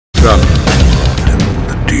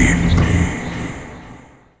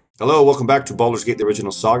Hello, welcome back to Baldur's Gate, the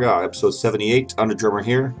original Saga, episode 78, Underdrummer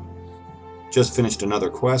here. Just finished another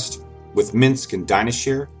quest with Minsk and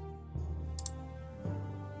Dynashir.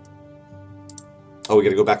 Oh, we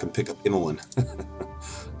gotta go back and pick up Imoen.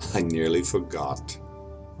 I nearly forgot.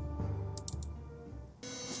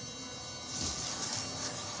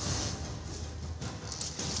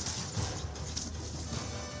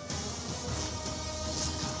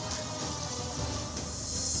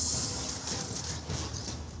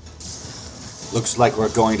 Looks like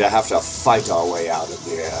we're going to have to fight our way out of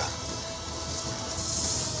here.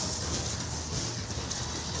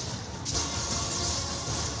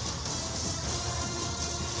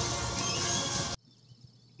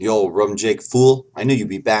 You old rumjake fool, I knew you'd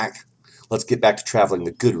be back. Let's get back to traveling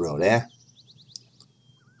the good road, eh?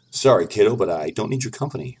 Sorry, kiddo, but I don't need your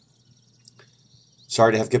company.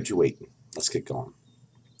 Sorry to have kept you waiting. Let's get going.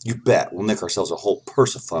 You bet, we'll nick ourselves a whole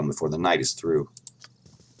purse of fun before the night is through.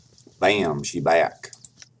 Bam, she back.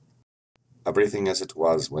 Everything as it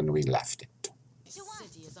was when we left it. The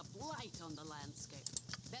city is a blight on the landscape.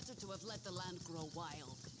 Better to have let the land grow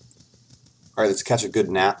wild. Alright, let's catch a good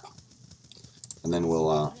nap. And then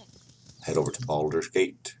we'll head over to Baldur's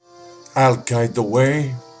Gate. I'll guide the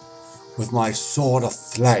way with my sword of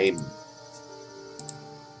flame.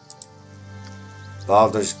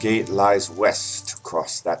 Baldur's Gate lies west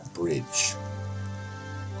across that bridge.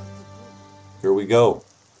 Here we go.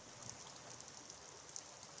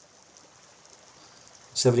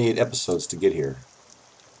 78 episodes to get here.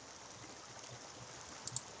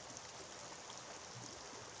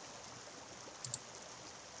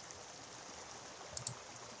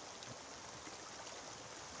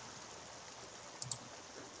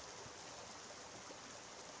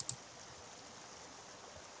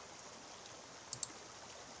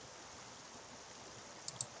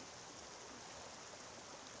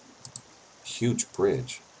 Huge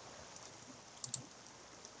bridge.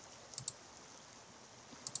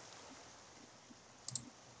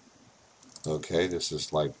 Okay, this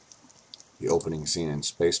is like the opening scene in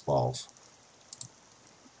Spaceballs.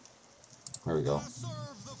 There we go.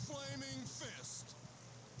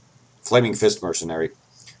 Flaming Fist Mercenary.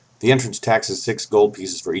 The entrance tax is 6 gold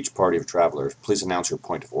pieces for each party of travelers. Please announce your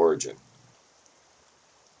point of origin.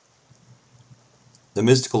 The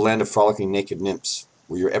mystical land of frolicking naked nymphs,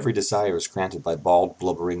 where your every desire is granted by bald,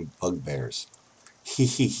 blubbering bugbears. Hee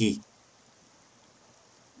hee hee.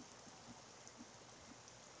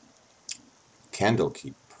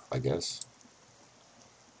 Candlekeep, I guess.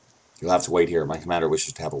 You'll have to wait here. My commander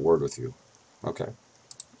wishes to have a word with you. Okay.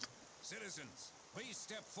 Citizens, please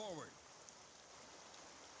step forward.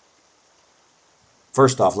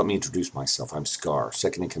 First off, let me introduce myself. I'm Scar,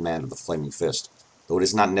 second in command of the Flaming Fist. Though it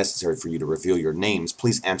is not necessary for you to reveal your names,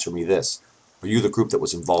 please answer me this. Are you the group that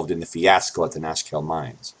was involved in the fiasco at the Nashkel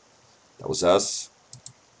mines? That was us?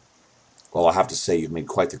 Well, I'll have to say you've made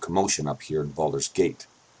quite the commotion up here in Baldur's Gate.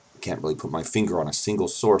 I can't really put my finger on a single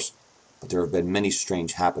source, but there have been many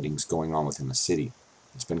strange happenings going on within the city.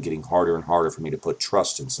 It's been getting harder and harder for me to put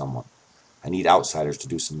trust in someone. I need outsiders to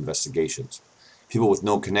do some investigations. People with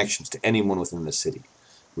no connections to anyone within the city.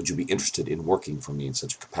 Would you be interested in working for me in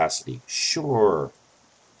such a capacity? Sure.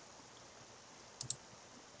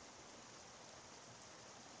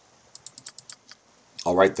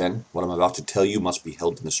 Alright then, what I'm about to tell you must be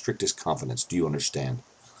held in the strictest confidence. Do you understand?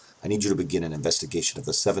 I need you to begin an investigation of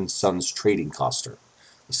the Seven Sons trading coster.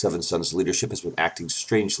 The Seven Sons leadership has been acting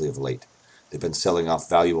strangely of late. They've been selling off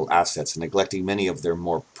valuable assets and neglecting many of their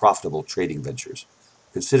more profitable trading ventures.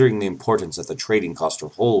 Considering the importance that the trading coster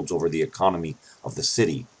holds over the economy of the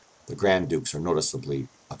city, the Grand Dukes are noticeably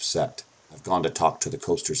upset. I've gone to talk to the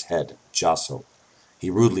coaster's head, Jasso.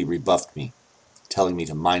 He rudely rebuffed me, telling me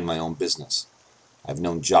to mind my own business. I've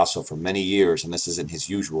known Jasso for many years, and this isn't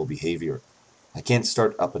his usual behavior. I can't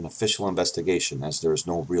start up an official investigation, as there is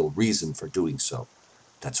no real reason for doing so.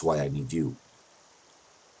 That's why I need you.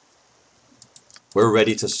 We're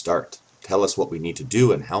ready to start. Tell us what we need to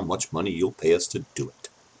do and how much money you'll pay us to do it.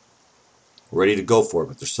 We're ready to go for it,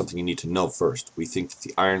 but there's something you need to know first. We think that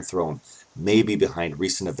the Iron Throne may be behind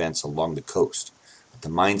recent events along the coast. At the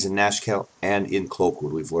mines in Nashkel and in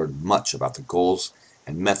Cloakwood, we've learned much about the goals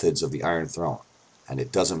and methods of the Iron Throne, and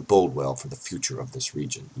it doesn't bode well for the future of this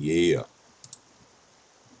region. Yeah.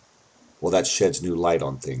 Well, that sheds new light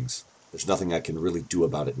on things. There's nothing I can really do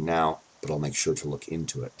about it now, but I'll make sure to look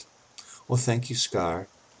into it. Well, thank you, Scar.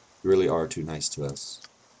 You really are too nice to us.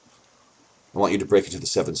 I want you to break into the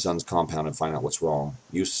Seven Sons compound and find out what's wrong.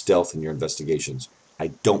 Use stealth in your investigations.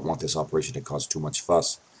 I don't want this operation to cause too much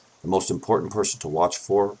fuss. The most important person to watch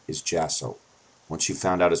for is Jasso. Once you've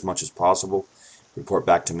found out as much as possible, report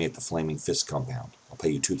back to me at the Flaming Fist compound. I'll pay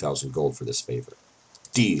you 2,000 gold for this favor.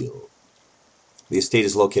 Deal. The estate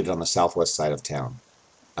is located on the southwest side of town.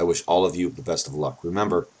 I wish all of you the best of luck.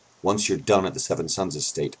 Remember, once you're done at the Seven Sons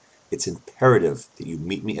estate, it's imperative that you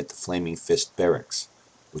meet me at the Flaming Fist barracks,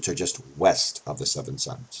 which are just west of the Seven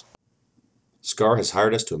Sons. Scar has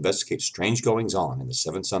hired us to investigate strange goings-on in the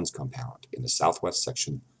Seven Sons compound in the southwest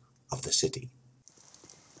section of the city.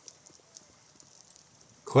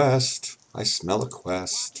 Quest. I smell a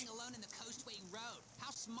quest. Walking alone in the Coastway Road.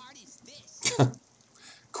 How smart is this?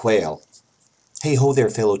 Quail. Hey ho there,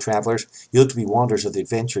 fellow travelers. You look to be wanderers of the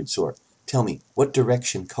adventured sort. Tell me, what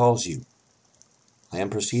direction calls you? I am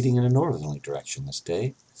proceeding in a northerly direction this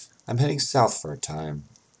day. I'm heading south for a time.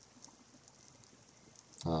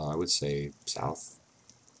 I would say south.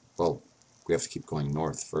 Well, we have to keep going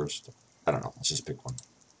north first. I don't know. Let's just pick one.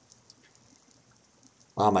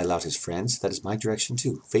 Ah, my loudest friends, that is my direction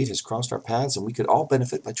too. Fate has crossed our paths, and we could all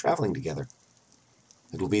benefit by traveling together.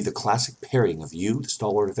 It will be the classic pairing of you, the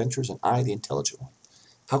stalwart adventurers, and I, the intelligent one.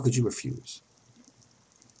 How could you refuse?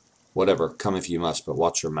 Whatever, come if you must, but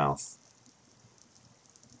watch your mouth.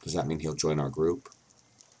 Does that mean he'll join our group?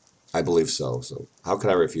 I believe so, so how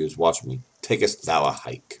could I refuse? Watch me. Takest thou a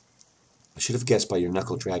hike. I should have guessed by your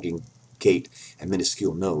knuckle-dragging gait and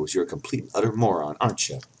minuscule nose you're a complete and utter moron, aren't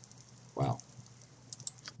you? Wow.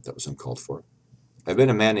 That was uncalled for. I've met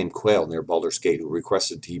a man named Quail near Baldur's Gate who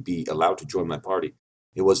requested he be allowed to join my party.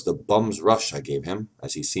 It was the bum's rush I gave him,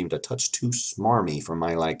 as he seemed a touch too smarmy for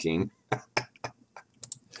my liking.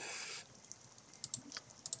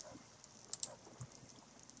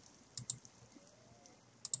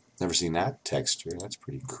 Never seen that texture. That's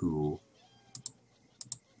pretty cool.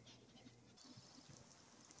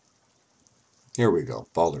 Here we go.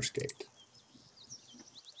 Baldur's Gate.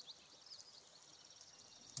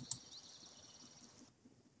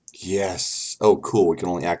 Yes. Oh, cool. We can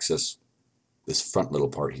only access this front little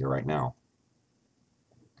part here right now.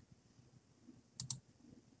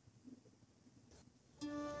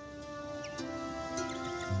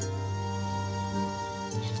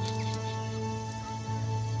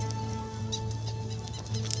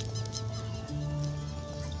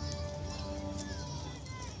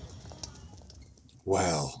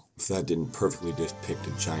 Well, if that didn't perfectly depict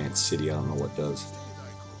a giant city, I don't know what does.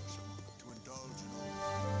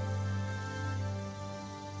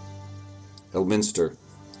 Elminster,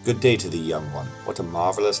 good day to thee, young one. What a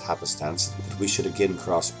marvellous happenstance that we should again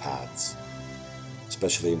cross paths,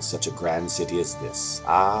 especially in such a grand city as this.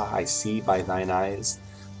 Ah, I see by thine eyes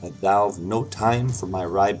that thou've no time for my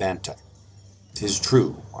wry banter. 'Tis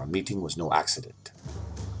true, our meeting was no accident,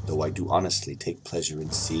 though I do honestly take pleasure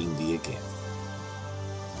in seeing thee again.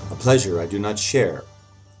 A pleasure I do not share.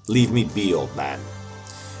 Leave me be, old man.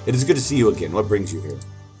 It is good to see you again. What brings you here?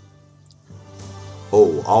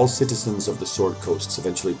 Oh, all citizens of the Sword Coasts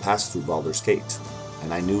eventually pass through Baldur's Gate,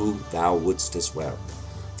 and I knew thou wouldst as well.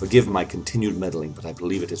 Forgive my continued meddling, but I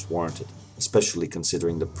believe it is warranted, especially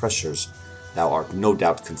considering the pressures thou art no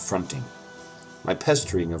doubt confronting. My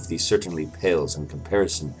pestering of thee certainly pales in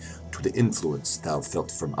comparison to the influence thou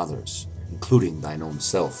felt from others, including thine own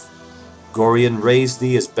self. Gorion raised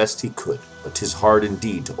thee as best he could, but 'tis hard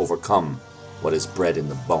indeed to overcome what is bred in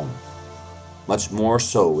the bone. Much more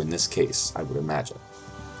so in this case, I would imagine.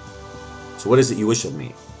 So what is it you wish of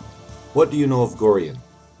me? What do you know of Gorion?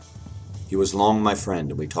 He was long my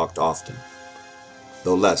friend, and we talked often,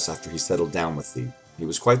 though less after he settled down with thee. He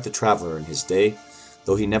was quite the traveler in his day,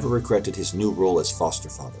 though he never regretted his new role as foster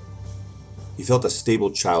father. He felt a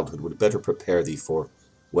stable childhood would better prepare thee for,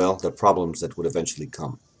 well, the problems that would eventually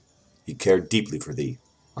come. He cared deeply for thee.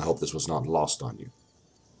 I hope this was not lost on you.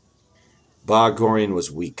 Bah, Gorion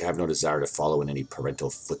was weak. I have no desire to follow in any parental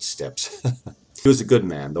footsteps. He was a good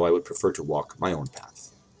man, though I would prefer to walk my own path.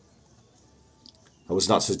 I was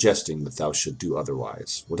not suggesting that thou should do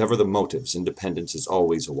otherwise. Whatever the motives, independence is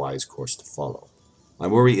always a wise course to follow. My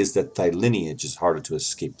worry is that thy lineage is harder to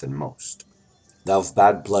escape than most. Thou've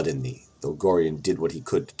bad blood in thee, though Gorion did what he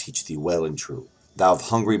could to teach thee well and true. Thou've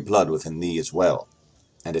hungry blood within thee as well,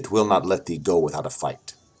 and it will not let thee go without a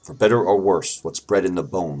fight. For better or worse, what's bred in the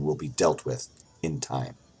bone will be dealt with in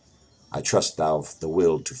time. I trust thou've the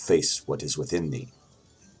will to face what is within thee.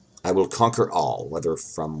 I will conquer all, whether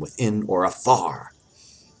from within or afar.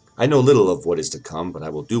 I know little of what is to come, but I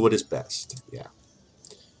will do what is best. Yeah.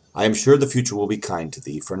 I am sure the future will be kind to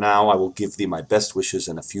thee. For now, I will give thee my best wishes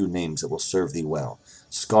and a few names that will serve thee well.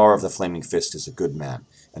 Scar of the Flaming Fist is a good man,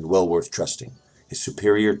 and well worth trusting. His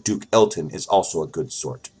superior, Duke Elton, is also a good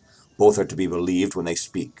sort. Both are to be believed when they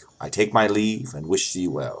speak. I take my leave and wish thee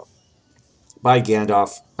well. Bye,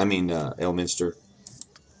 Elminster.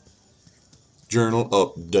 Journal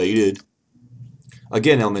updated.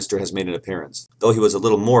 Again, Elminster has made an appearance, though he was a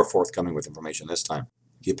little more forthcoming with information this time.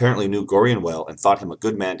 He apparently knew Gorion well and thought him a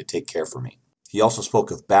good man to take care for me. He also spoke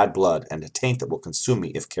of bad blood and a taint that will consume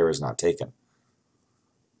me if care is not taken.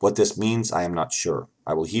 What this means, I am not sure.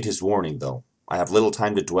 I will heed his warning, though. I have little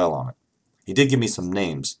time to dwell on it. He did give me some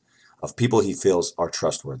names of people he feels are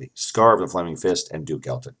trustworthy. Scar of the Flaming Fist and Duke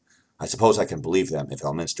Elton. I suppose I can believe them if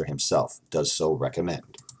Elminster himself does so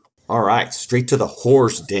recommend. Alright, straight to the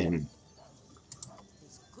whore's den.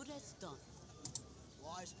 As good as done.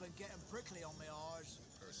 Life's been getting prickly on me eyes.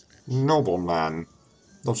 Nobleman.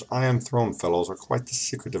 Those Iron Throne fellows are quite the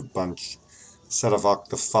secretive bunch. Sedavok,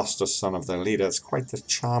 the foster son of their leader, is quite the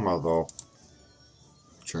charmer, though.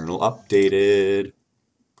 Journal updated.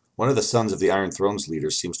 One of the sons of the Iron Throne's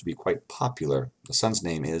leaders seems to be quite popular. The son's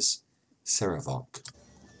name is Saravok.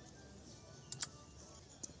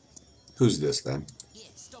 Who's this, then? Yeah,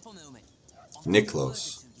 stop a moment.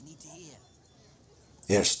 Niklos. You need to hear.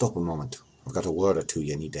 Here, stop a moment. I've got a word or two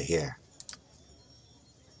you need to hear.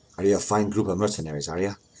 Are you a fine group of mercenaries, are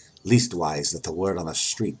you? Leastwise, that the word on the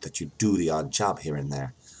street that you do the odd job here and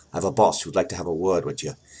there. I've a boss who'd like to have a word with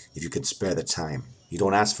you, if you could spare the time. You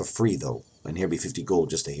don't ask for free, though, and here be 50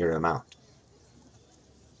 gold just to hear him out.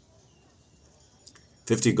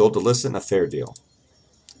 50 gold to listen, a fair deal.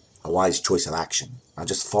 A wise choice of action. Now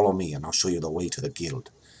just follow me, and I'll show you the way to the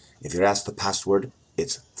guild. If you're asked the password,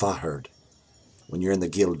 it's Faherd. When you're in the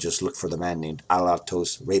guild, just look for the man named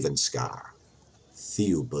Alatos Ravenscar.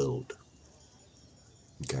 Theobald.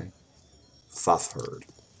 Okay. Fafherd.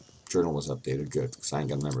 Journal was updated. Good, because I ain't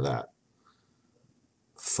gonna remember that.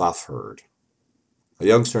 Fafherd. A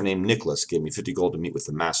youngster named Nicholas gave me 50 gold to meet with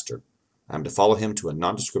the master. I am to follow him to a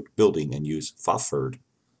nondescript building and use Fafherd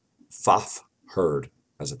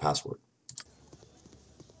as a password.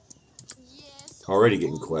 Yes. Already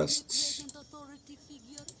getting quests. Authority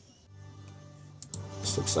figure.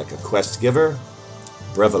 This looks like a quest giver.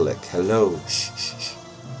 Brevelik. Hello. Shh, shh, shh.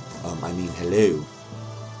 Hello.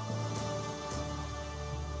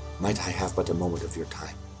 Might I have but a moment of your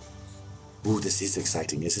time? Ooh, this is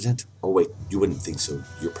exciting, isn't it? Oh, wait, you wouldn't think so.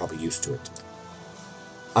 You're probably used to it.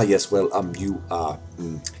 Ah, yes, well,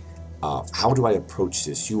 how do I approach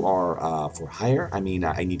this? You are, for hire? I need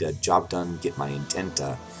a job done, get my intent,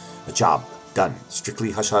 a job done.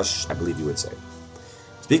 Strictly hush-hush, I believe you would say.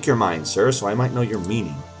 Speak your mind, sir, so I might know your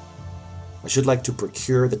meaning. I should like to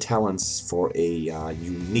procure the talents for a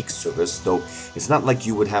unique service, though it's not like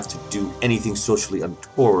you would have to do anything socially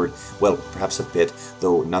untoward. Well, perhaps a bit,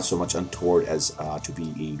 though not so much untoward as to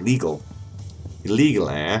be illegal. Illegal,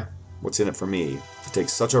 eh? What's in it for me to take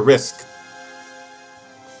such a risk?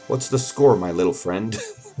 What's the score, my little friend?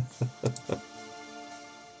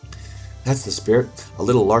 That's the spirit. A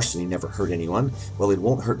little larceny never hurt anyone. Well, it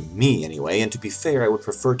won't hurt me anyway, and to be fair, I would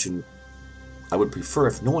prefer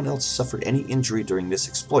if no one else suffered any injury during this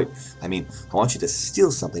exploit. I want you to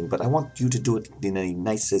steal something, but I want you to do it in the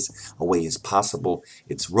nicest a way as possible.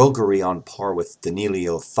 It's roguery on par with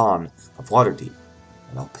Danilio Thon of Waterdeep,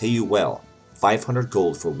 and I'll pay you well. 500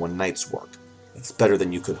 gold for one night's work. It's better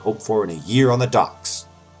than you could hope for in a year on the docks.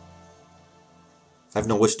 I've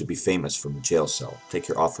no wish to be famous from a jail cell. Take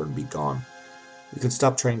your offer and be gone. You can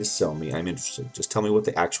stop trying to sell me. I'm interested. Just tell me what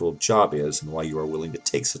the actual job is and why you are willing to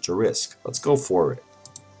take such a risk. Let's go for it.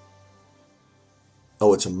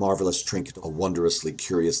 Oh, it's a marvelous trinket, a wondrously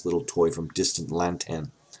curious little toy from distant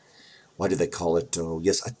Lantan. Why do they call it, oh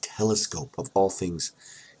yes, a telescope of all things.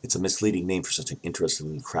 It's a misleading name for such an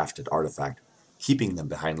interestingly crafted artifact, keeping them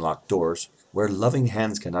behind locked doors, where loving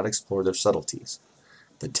hands cannot explore their subtleties.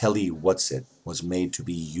 The telly-what's-it was made to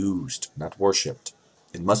be used, not worshipped.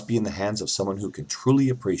 It must be in the hands of someone who can truly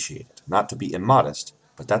appreciate it, not to be immodest,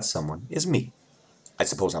 but that someone is me. I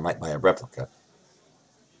suppose I might buy a replica.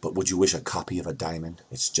 But would you wish a copy of a diamond?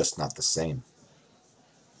 It's just not the same.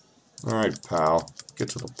 Alright, pal. Get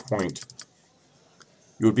to the point.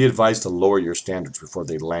 You would be advised to lower your standards before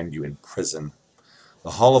they land you in prison.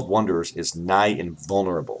 The Hall of Wonders is nigh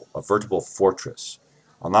invulnerable, a veritable fortress.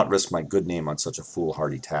 I'll not risk my good name on such a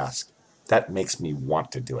foolhardy task. That makes me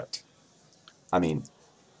want to do it.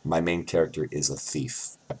 My main character is a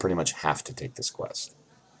thief. I pretty much have to take this quest.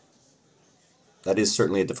 That is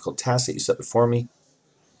certainly a difficult task that you set before me.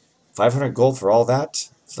 500 gold for all that?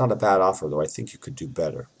 It's not a bad offer, though I think you could do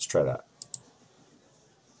better. Let's try that.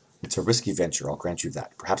 It's a risky venture, I'll grant you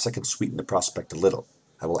that. Perhaps I can sweeten the prospect a little.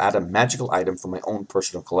 I will add a magical item from my own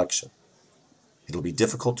personal collection. It'll be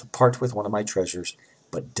difficult to part with one of my treasures,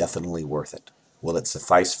 but definitely worth it. Will it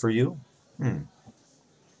suffice for you?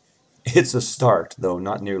 It's a start, though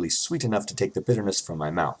not nearly sweet enough to take the bitterness from my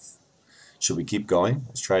mouth. Should we keep going?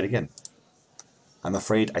 Let's try it again. I'm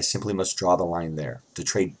afraid I simply must draw the line there. To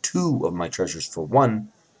trade 2 of my treasures for 1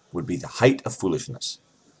 would be the height of foolishness.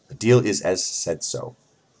 The deal is as said so.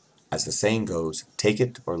 As the saying goes, take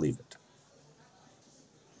it or leave it.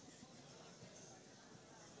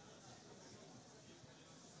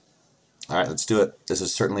 Alright, let's do it. This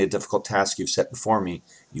is certainly a difficult task you've set before me,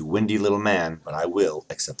 you windy little man, but I will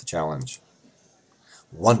accept the challenge.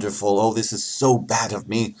 Wonderful! Oh, this is so bad of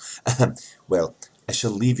me! Well, I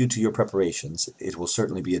shall leave you to your preparations. It will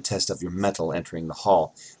certainly be a test of your mettle entering the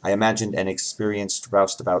hall. I imagined an experienced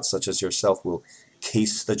roustabout such as yourself will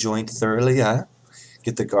case the joint thoroughly, huh?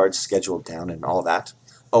 Get the guards scheduled down and all that.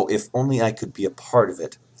 Oh, if only I could be a part of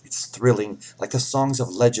it. It's thrilling, like the songs of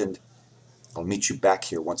legend. I'll meet you back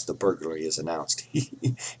here once the burglary is announced.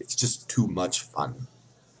 It's just too much fun.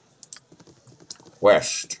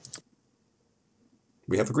 West.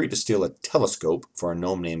 We have agreed to steal a telescope for a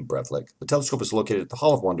gnome named Brevlik. The telescope is located at the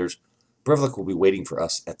Hall of Wonders. Brevlik will be waiting for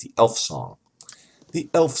us at the Elf Song. The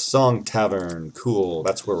Elf Song Tavern. Cool,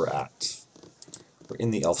 that's where we're at. We're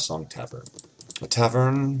in the Elf Song Tavern. A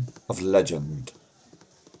tavern of legend.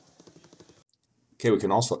 Okay, we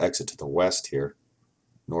can also exit to the west here.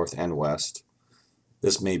 North and west.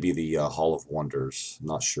 This may be the Hall of Wonders. I'm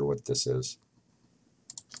not sure what this is.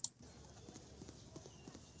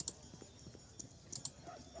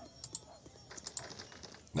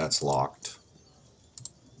 That's locked.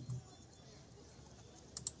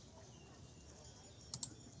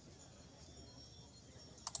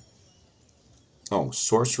 Oh,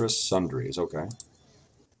 Sorceress Sundries, okay.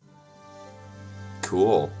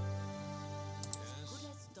 Cool.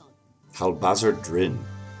 Halbazar Drin.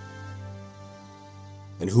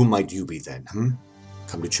 And who might you be then,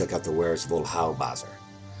 Come to check out the wares of old Halbazar.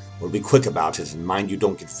 Well, be quick about it, and mind you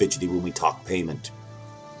don't get fidgety when we talk payment.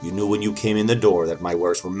 You knew when you came in the door that my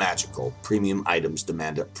wares were magical. Premium items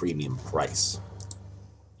demand a premium price.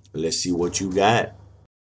 Let's see what you got.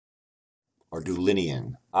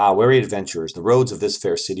 Ardulinian. Ah, wary adventurers, the roads of this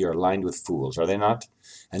fair city are lined with fools, are they not?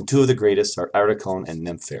 And 2 of the greatest are Archon and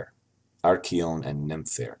Nymphair. Archeon and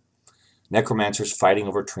Nymphair. Necromancers fighting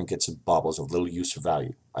over trinkets and baubles of little use or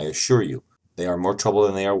value. I assure you, they are more trouble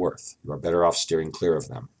than they are worth. You are better off steering clear of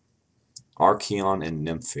them. Archeon and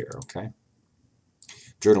Nymphair, okay?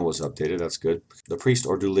 Journal was updated, that's good. The priest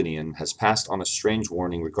Ardulinian has passed on a strange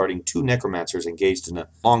warning regarding 2 necromancers engaged in a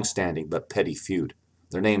long-standing but petty feud.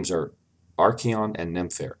 Their names are Archeon and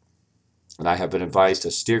Nymphair, and I have been advised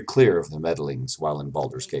to steer clear of the meddlings while in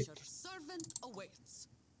Baldur's Gate.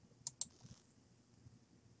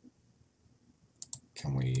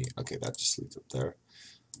 Can we... Okay, that just leads up there.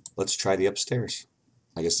 Let's try the upstairs.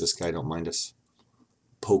 I guess this guy don't mind us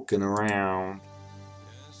poking around.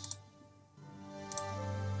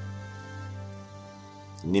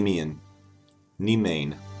 Nimian.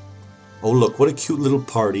 Nimane. Oh look, what a cute little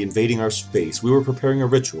party invading our space. We were preparing a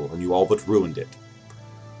ritual, and you all but ruined it.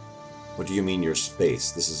 What do you mean your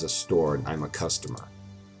space? This is a store, and I'm a customer.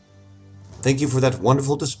 Thank you for that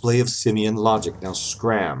wonderful display of simian logic. Now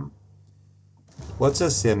scram. What's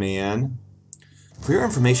a simian? For your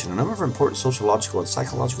information, a number of important sociological and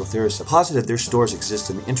psychological theorists have posited their stores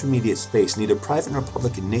exist in the intermediate space, neither private nor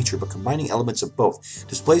public in nature, but combining elements of both.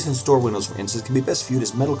 Displays in store windows, for instance, can be best viewed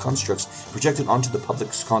as metal constructs projected onto the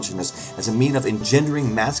public's consciousness as a mean of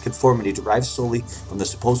engendering mass conformity derived solely from the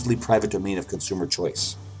supposedly private domain of consumer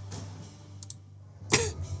choice.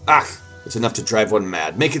 Ah! It's enough to drive one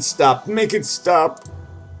mad. Make it stop! Make it stop!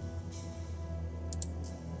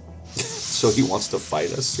 So he wants to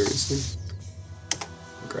fight us? Seriously?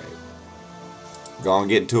 Great. Go and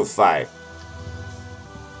get into a fight.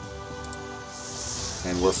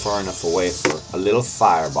 And we're far enough away for a little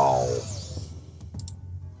fireball.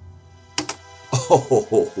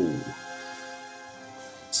 Oh!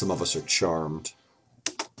 Some of us are charmed.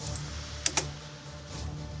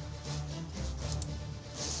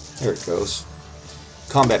 There it goes.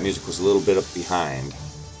 Combat music was a little bit up behind.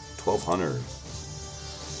 1200.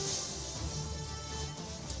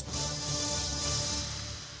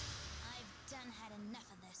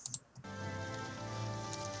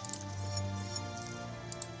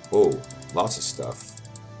 Oh, lots of stuff.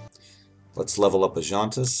 Let's level up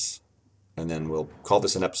Ajantis, and then we'll call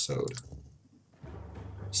this an episode.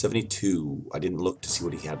 72. I didn't look to see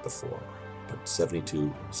what he had before, but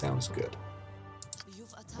 72 sounds good.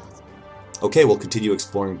 Okay, we'll continue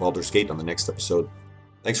exploring Baldur's Gate on the next episode.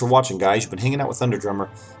 Thanks for watching, guys. You've been hanging out with Underdrummer,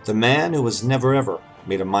 the man who has never ever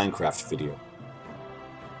made a Minecraft video.